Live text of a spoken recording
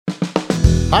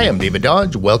Hi, I'm David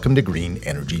Dodge. Welcome to Green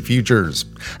Energy Futures.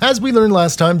 As we learned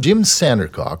last time, Jim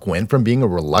Sandercock went from being a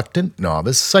reluctant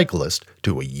novice cyclist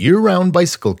to a year-round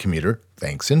bicycle commuter,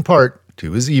 thanks in part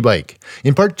to his e-bike.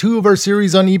 In part 2 of our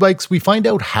series on e-bikes, we find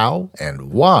out how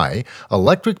and why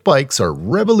electric bikes are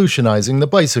revolutionizing the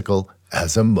bicycle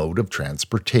as a mode of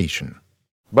transportation.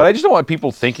 But I just don't want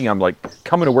people thinking I'm like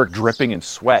coming to work dripping in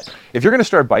sweat. If you're going to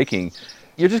start biking,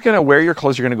 you're just going to wear your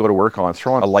clothes you're going to go to work on,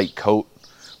 throw on a light coat,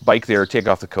 bike there, take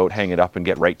off the coat, hang it up, and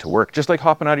get right to work, just like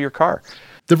hopping out of your car.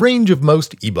 The range of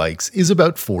most e-bikes is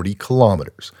about 40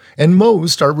 kilometers, and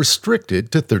most are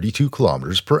restricted to 32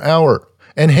 kilometers per hour.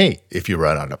 And hey, if you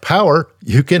run out of power,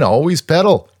 you can always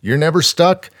pedal. You're never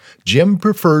stuck. Jim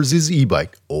prefers his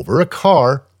e-bike over a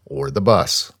car or the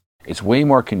bus. It's way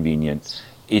more convenient.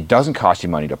 It doesn't cost you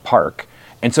money to park.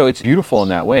 And so it's beautiful in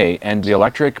that way. And the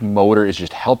electric motor is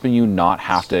just helping you not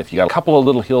have to, if you got a couple of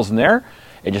little hills in there,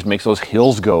 it just makes those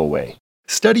hills go away.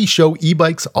 Studies show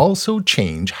e-bikes also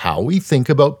change how we think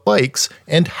about bikes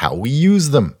and how we use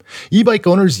them. E-bike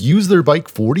owners use their bike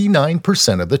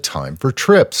 49% of the time for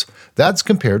trips. That's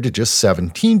compared to just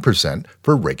 17%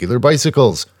 for regular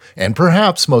bicycles. And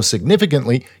perhaps most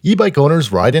significantly, e-bike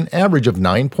owners ride an average of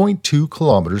 9.2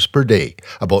 kilometers per day,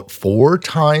 about 4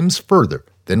 times further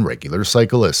than regular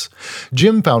cyclists.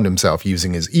 Jim found himself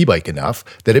using his e-bike enough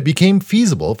that it became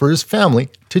feasible for his family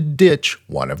to ditch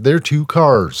one of their 2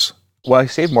 cars. Well, I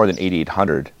saved more than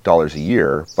 $8,800 a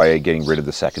year by getting rid of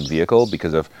the second vehicle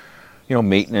because of,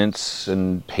 maintenance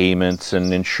and payments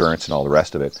and insurance and all the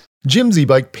rest of it. Jim's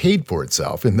e-bike paid for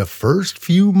itself in the first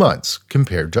few months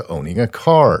compared to owning a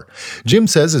car. Jim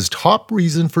says his top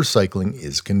reason for cycling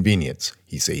is convenience.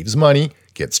 He saves money,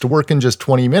 gets to work in just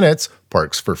 20 minutes,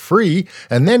 parks for free,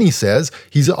 and then he says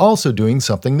he's also doing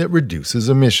something that reduces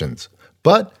emissions.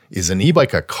 But is an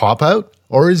e-bike a cop-out,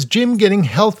 or is Jim getting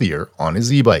healthier on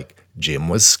his e-bike? Jim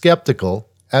was skeptical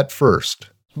at first.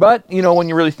 But, when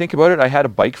you really think about it, I had a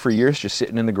bike for years just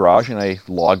sitting in the garage, and I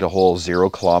logged a whole 0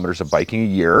 kilometers of biking a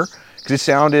year because it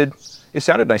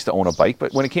sounded nice to own a bike,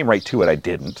 but when it came right to it, I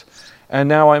didn't. And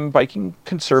now I'm biking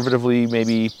conservatively,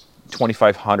 maybe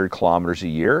 2,500 kilometers a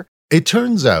year. It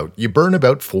turns out you burn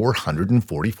about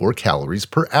 444 calories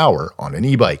per hour on an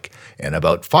e-bike and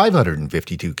about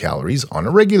 552 calories on a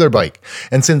regular bike.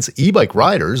 And since e-bike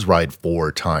riders ride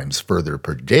 4 times further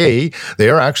per day, they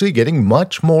are actually getting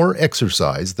much more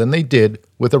exercise than they did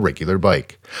with a regular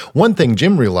bike. One thing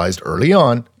Jim realized early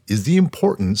on is the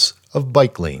importance of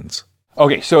bike lanes.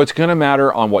 Okay, so it's going to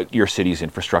matter on what your city's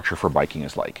infrastructure for biking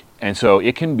is like. And so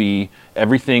it can be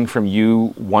everything from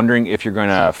you wondering if you're going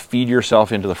to feed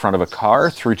yourself into the front of a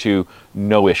car through to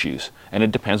no issues. And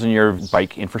it depends on your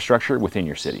bike infrastructure within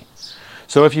your city.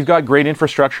 So if you've got great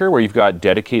infrastructure where you've got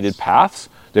dedicated paths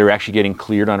that are actually getting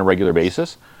cleared on a regular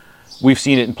basis, we've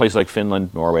seen it in places like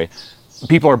Finland, Norway.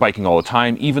 People are biking all the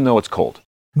time, even though it's cold.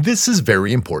 This is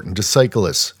very important to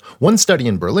cyclists. One study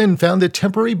in Berlin found that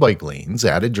temporary bike lanes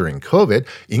added during COVID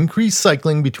increased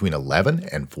cycling between 11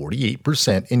 and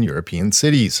 48% in European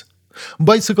cities.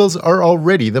 Bicycles are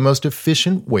already the most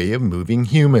efficient way of moving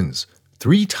humans,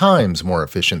 3 times more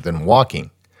efficient than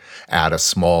walking. Add a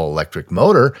small electric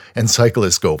motor and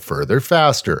cyclists go further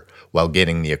faster, while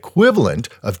getting the equivalent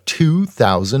of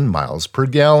 2,000 miles per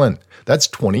gallon. That's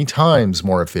 20 times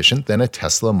more efficient than a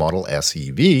Tesla Model S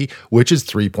EV, which is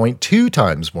 3.2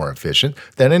 times more efficient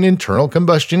than an internal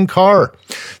combustion car.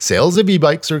 Sales of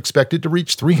e-bikes are expected to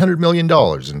reach $300 million in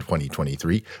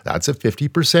 2023. That's a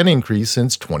 50% increase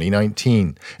since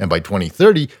 2019. And by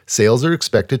 2030, sales are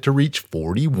expected to reach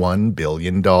 $41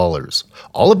 billion.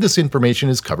 All of this information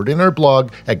is covered in our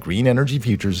blog at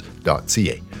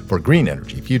GreenEnergyFutures.ca. For Green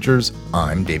Energy Futures,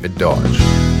 I'm David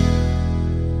Dodge.